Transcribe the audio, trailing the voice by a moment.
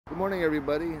Good morning,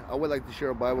 everybody. I would like to share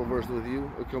a Bible verse with you.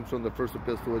 It comes from the first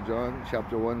epistle of John,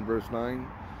 chapter 1, verse 9.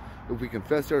 If we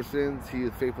confess our sins, he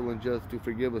is faithful and just to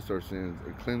forgive us our sins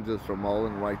and cleanse us from all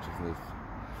unrighteousness.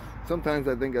 Sometimes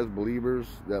I think as believers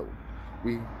that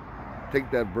we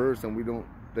take that verse and we don't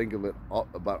think of it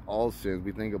about all sins.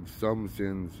 We think of some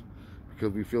sins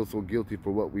because we feel so guilty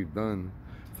for what we've done.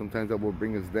 Sometimes that will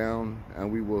bring us down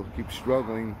and we will keep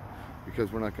struggling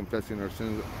because we're not confessing our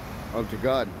sins unto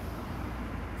God.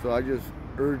 So I just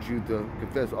urge you to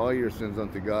confess all your sins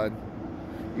unto God,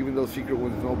 even those secret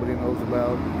ones nobody knows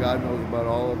about. God knows about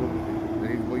all of them, and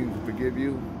He's willing to forgive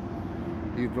you.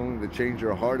 He's willing to change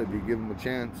your heart if you give Him a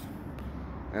chance.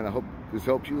 And I hope this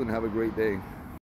helps you, and have a great day.